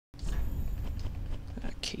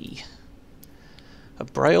key. A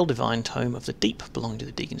braille divine tome of the deep belonging to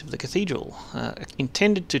the deacons of the cathedral,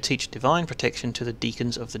 intended to teach divine protection to the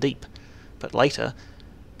deacons of the deep, but later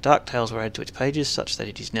dark tales were added to its pages such that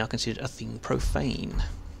it is now considered a thing profane.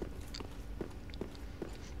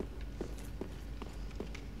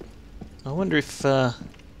 I wonder if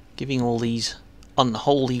giving all these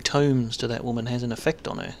unholy tomes to that woman has an effect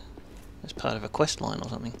on her as part of a quest line or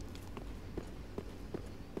something.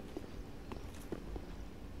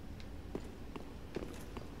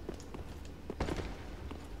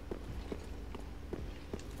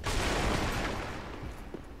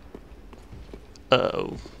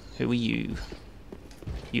 Uh-oh, who are you?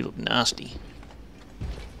 You look nasty.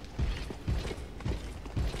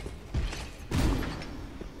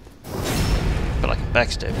 But I can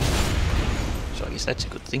backstab him, so I guess that's a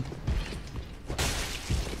good thing.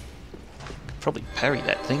 Could probably parry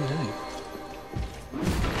that thing too.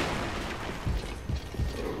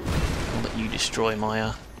 I'll let you destroy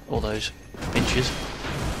my all those benches.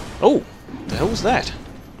 Oh, what the hell was that?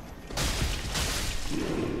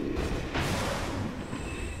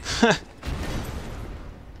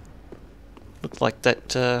 Looked like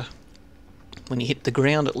that when you hit the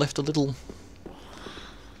ground it left a little...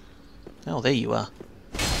 Oh, there you are.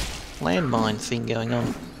 Landmine thing going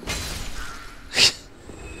on.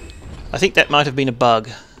 I think that might have been a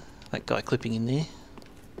bug. That guy clipping in there.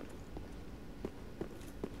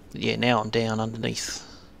 But yeah, now I'm down underneath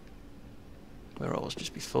where I was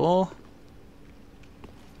just before.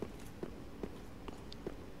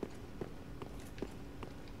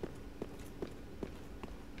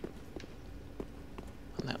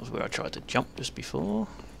 And that was where I tried to jump just before.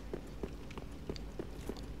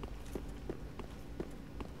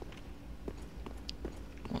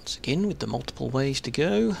 Once again, with the multiple ways to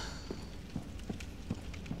go.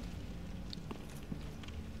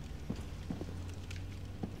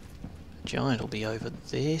 The giant will be over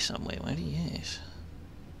there somewhere, won't he? Yes.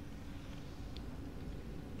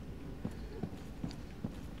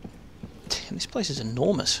 Damn, this place is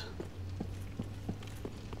enormous.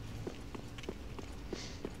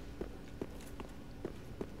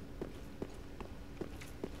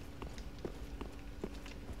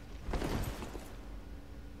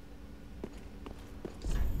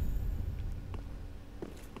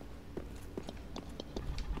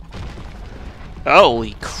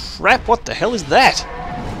 Holy crap, what the hell is that?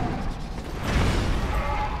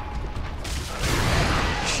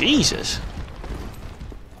 Jesus.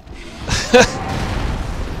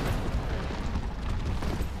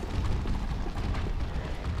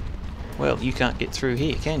 Well, you can't get through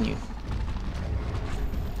here, can you?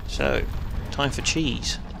 So, time for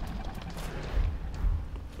cheese.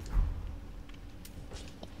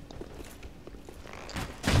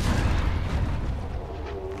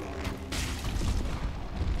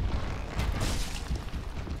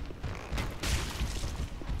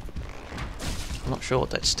 I'm not sure what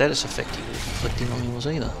that status effect he was inflicting on me was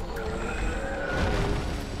either.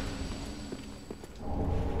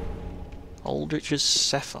 Aldrich's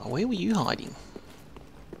Sapphire. Where were you hiding?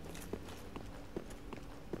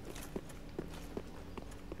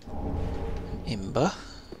 Ember.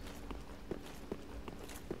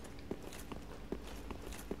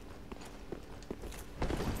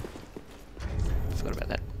 Forgot about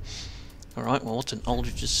that. Alright, well, what's an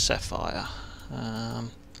Aldrich's Sapphire?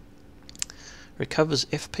 Recovers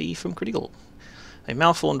FP from critical. A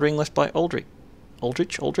malformed ring left by Aldrich,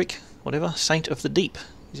 whatever, Saint of the Deep.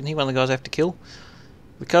 Isn't he one of the guys I have to kill?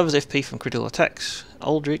 Recovers FP from critical attacks.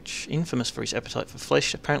 Aldrich, infamous for his appetite for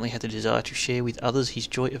flesh, apparently had the desire to share with others his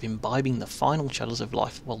joy of imbibing the final chalice of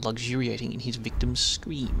life while luxuriating in his victims'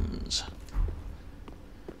 screams.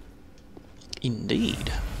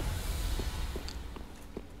 Indeed.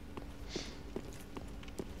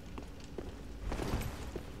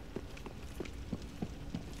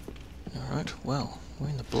 Alright, well, where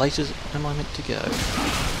in the blazes am I meant to go?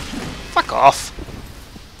 Fuck off!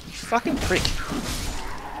 You fucking prick!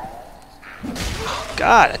 Oh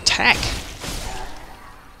god, attack!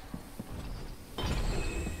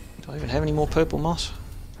 Do I even have any more purple moss?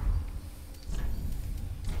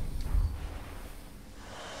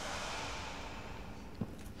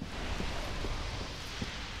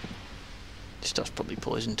 This stuff's probably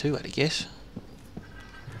poison too, I'd guess.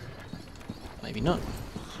 Maybe not.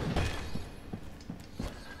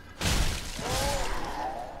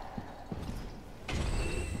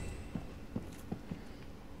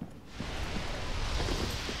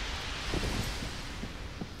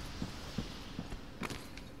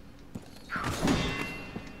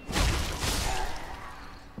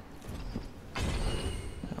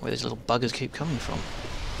 Where these little buggers keep coming from.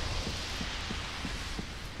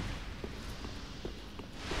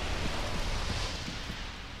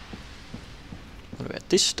 What about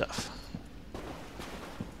this stuff?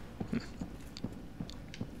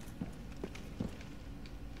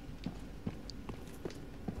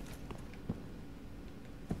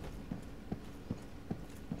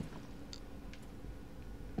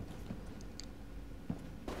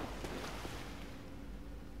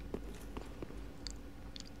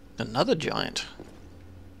 Another giant.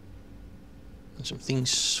 And some things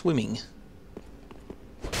swimming.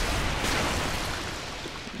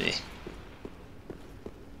 There.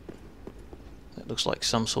 That looks like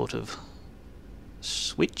some sort of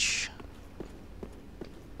switch.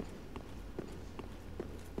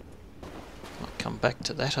 I'll come back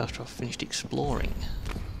to that after I've finished exploring.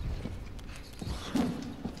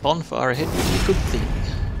 Bonfire ahead would be a good thing.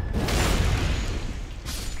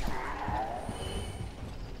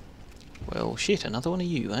 Well, shit, another one of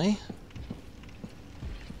you, eh?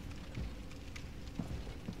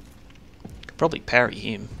 Could probably parry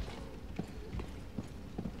him.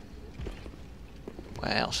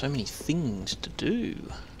 Wow, so many things to do.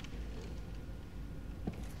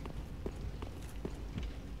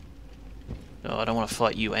 Oh, I don't want to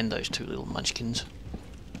fight you and those two little munchkins.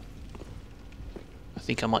 I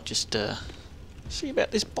think I might just see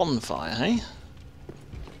about this bonfire, eh?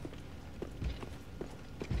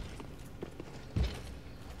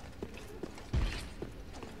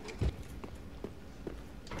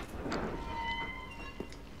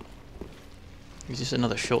 Is this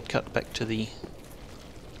another shortcut back to the...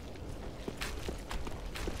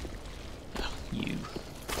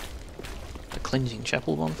 the cleansing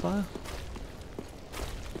chapel bonfire?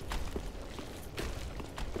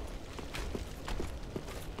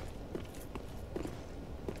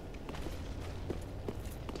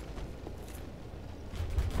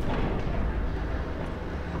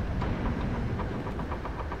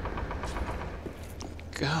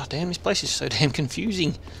 God damn, this place is so damn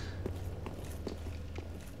confusing.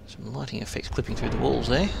 Some lighting effects clipping through the walls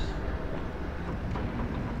there.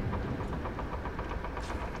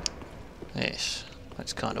 Yes,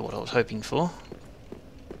 that's kind of what I was hoping for.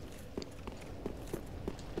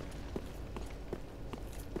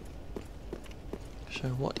 So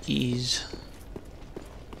what is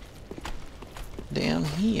down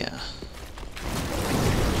here?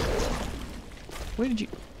 Where did you...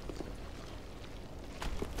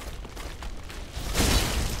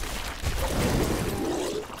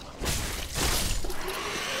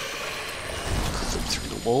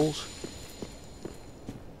 through the walls?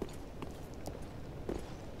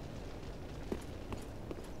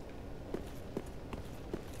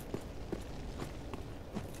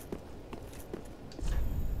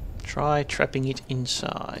 Try trapping it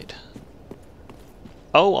inside.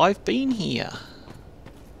 Oh, I've been here.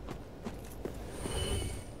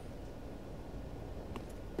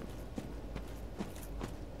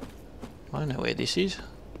 I know where this is.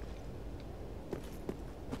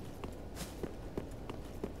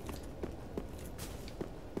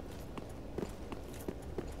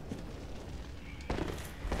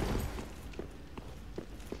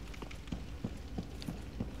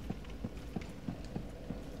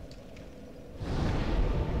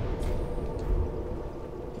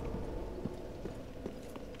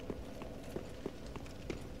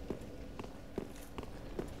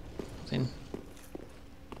 Then,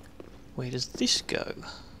 where does this go?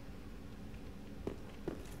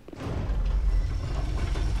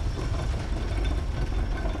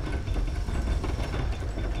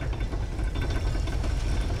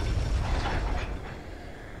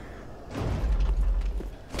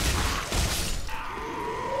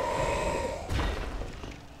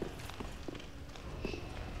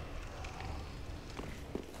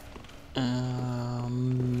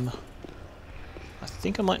 I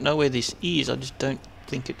think I might know where this is, I just don't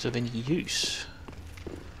think it's of any use.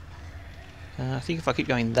 I think if I keep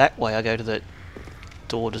going that way I go to the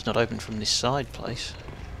door does not open from this side place.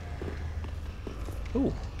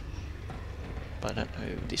 Ooh. But I don't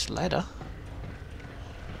know this ladder.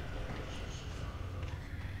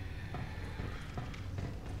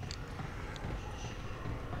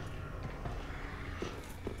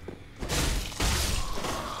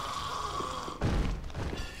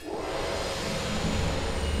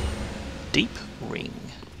 Deep ring.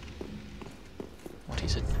 What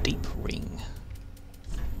is a deep ring?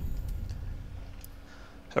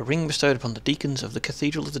 A ring bestowed upon the deacons of the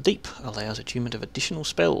Cathedral of the Deep allows attunement of additional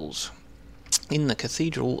spells. In the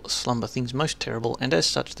cathedral slumber things most terrible, and as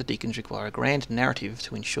such the deacons require a grand narrative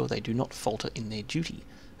to ensure they do not falter in their duty.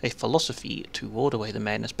 A philosophy to ward away the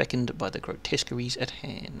madness beckoned by the grotesqueries at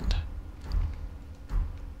hand.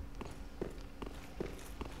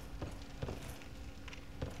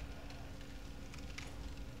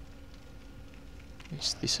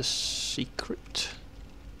 Is this a secret?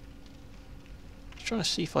 Just trying to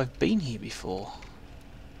see if I've been here before.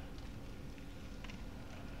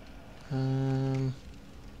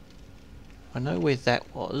 I know where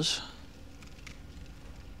that was.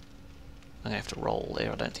 I'm going to have to roll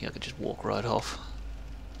there. I don't think I could just walk right off.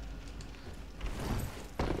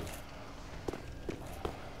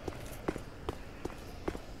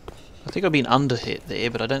 I think I've been under hit there,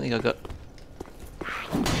 but I don't think I got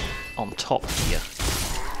on top here.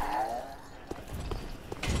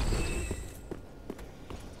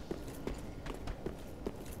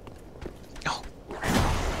 Oh.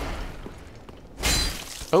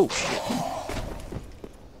 Oh shit.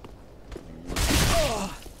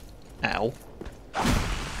 Ow.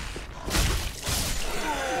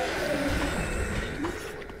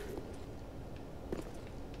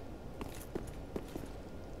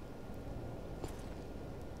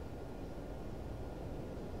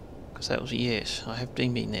 Because that was a yes. I have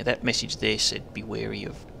been there. That message there said be wary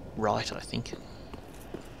of right, I think.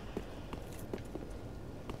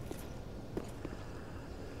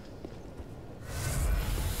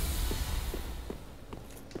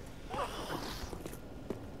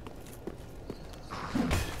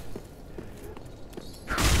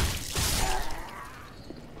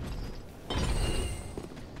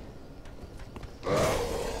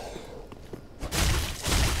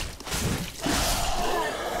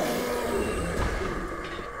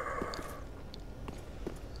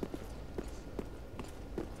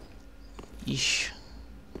 Yeesh.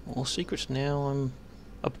 More secrets now. I'm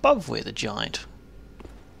above where the giant.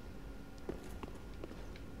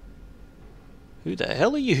 Who the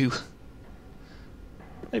hell are you?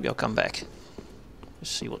 Maybe I'll come back.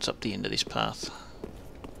 Just see what's up the end of this path.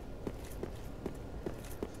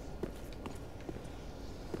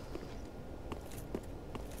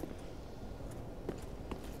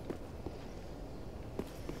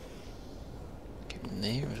 Get in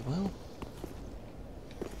there as well.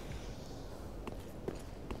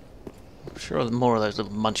 I'm sure more of those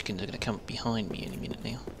little munchkins are going to come up behind me any minute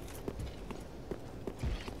now.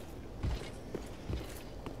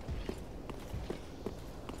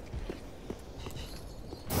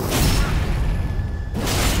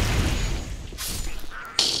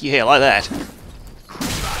 Yeah, like that.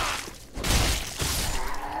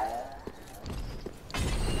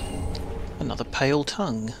 Another pale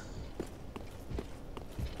tongue.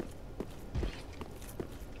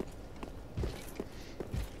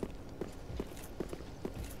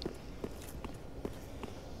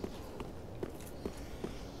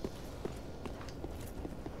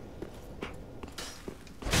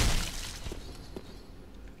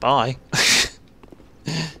 Bye.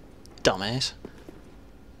 Dumbass.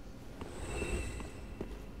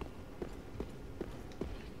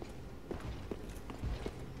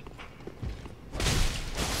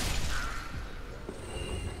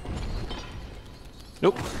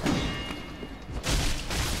 Nope.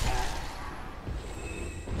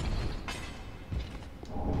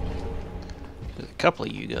 There's a couple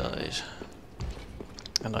of you guys.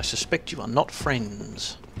 And I suspect you are not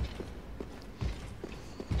friends.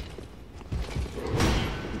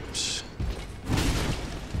 Oops.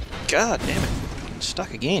 God damn it. Getting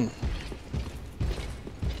stuck again.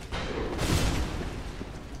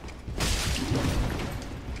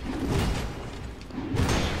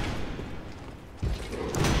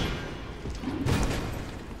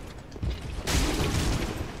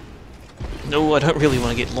 No, I don't really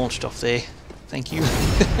want to get launched off there. Thank you.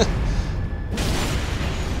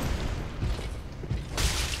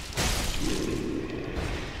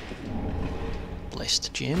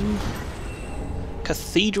 Blessed gem.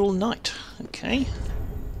 Cathedral Knight. Okay.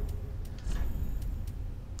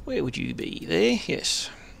 Where would you be? There? Yes.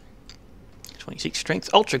 26 strength.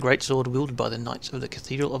 Ultra great sword wielded by the Knights of the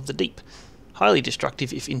Cathedral of the Deep. Highly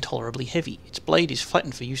destructive if intolerably heavy. Its blade is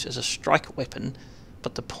flattened for use as a strike weapon,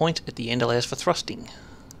 but the point at the end allows for thrusting.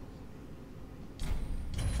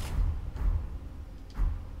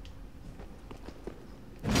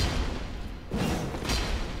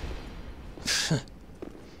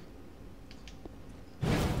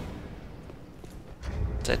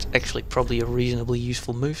 That's actually probably a reasonably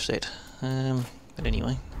useful moveset. But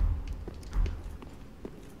anyway.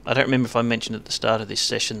 I don't remember if I mentioned at the start of this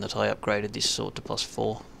session that I upgraded this sword to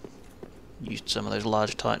 +4. Used some of those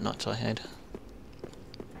large Titanites I had.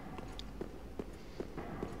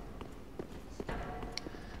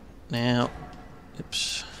 Now,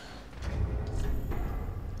 oops.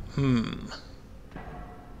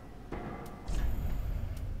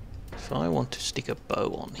 If I want to stick a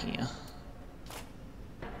bow on here,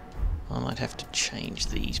 I might have to change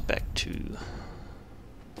these back to,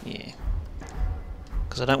 yeah.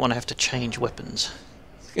 Because I don't want to have to change weapons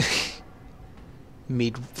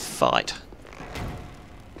mid-fight.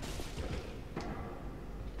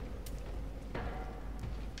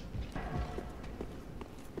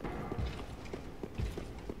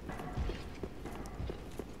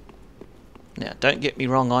 Now, don't get me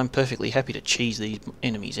wrong, I'm perfectly happy to cheese these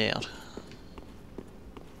enemies out.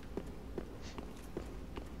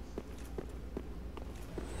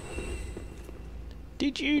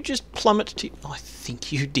 Did you just plummet to... I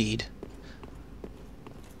think you did.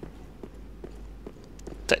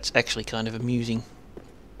 That's actually kind of amusing.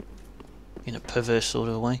 In a perverse sort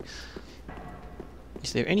of a way.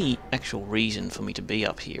 Is there any actual reason for me to be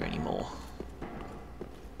up here anymore?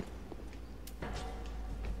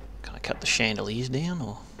 Can I cut the chandeliers down,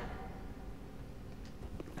 or...?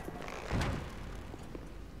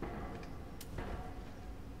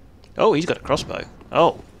 Oh, he's got a crossbow.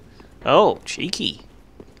 Oh. Oh, cheeky.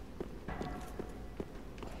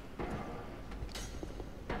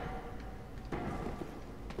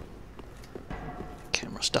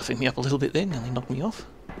 Camera stuffing me up a little bit then, nearly knocked me off.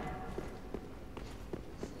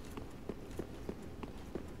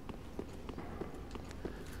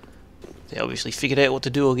 They obviously figured out what to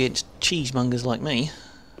do against cheesemongers like me.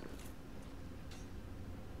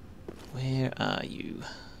 Where are you?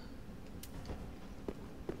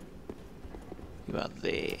 You are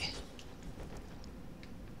there.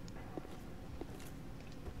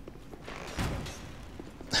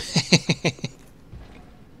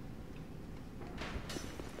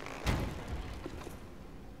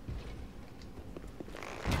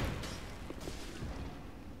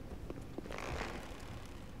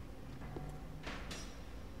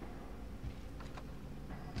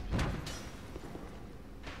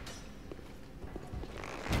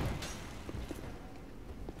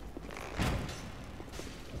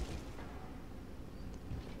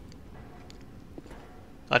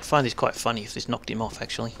 I'd find this quite funny if this knocked him off,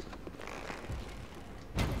 actually.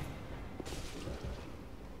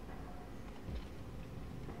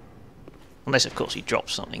 Unless, of course, he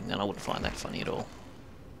drops something, then I wouldn't find that funny at all.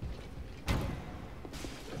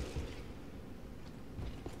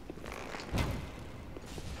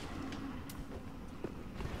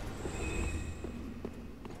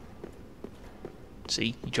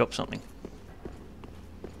 See, he dropped something.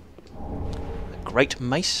 Great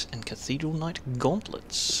Mace and Cathedral Knight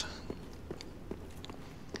Gauntlets.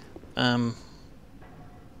 I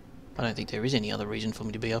don't think there is any other reason for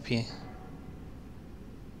me to be up here.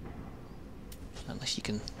 Unless you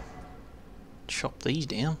can chop these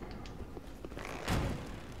down.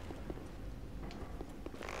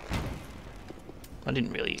 I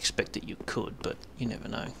didn't really expect that you could, but you never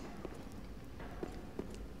know.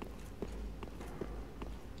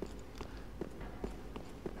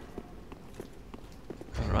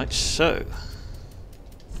 Alright, so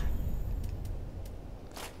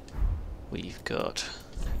we've got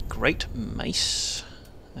Great Mace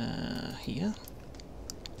here.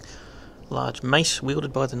 Large mace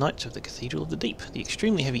wielded by the Knights of the Cathedral of the Deep. The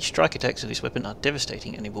extremely heavy strike attacks of this weapon are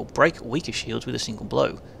devastating, and it will break weaker shields with a single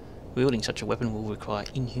blow. Wielding such a weapon will require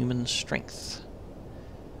inhuman strength.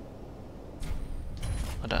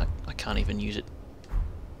 I can't even use it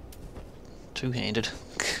two-handed.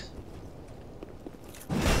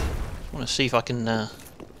 I want to see if I can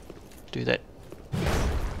do that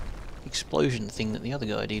explosion thing that the other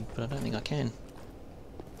guy did, but I don't think I can.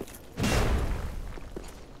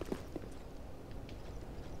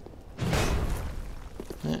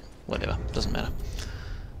 Whatever, doesn't matter.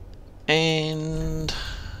 And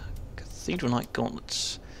Cathedral Knight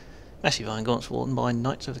Gauntlets. Massive iron gauntlets worn by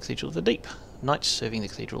Knights of the Cathedral of the Deep. Knights serving the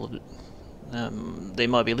Cathedral of the... there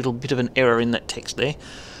might be a little bit of an error in that text there.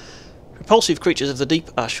 Repulsive creatures of the deep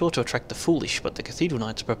are sure to attract the foolish, but the Cathedral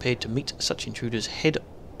Knights are prepared to meet such intruders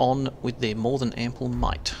head-on with their more than ample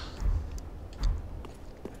might.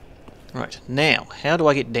 Right, now, how do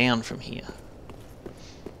I get down from here?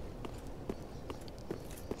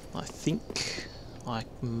 I think I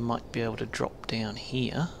might be able to drop down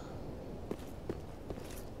here.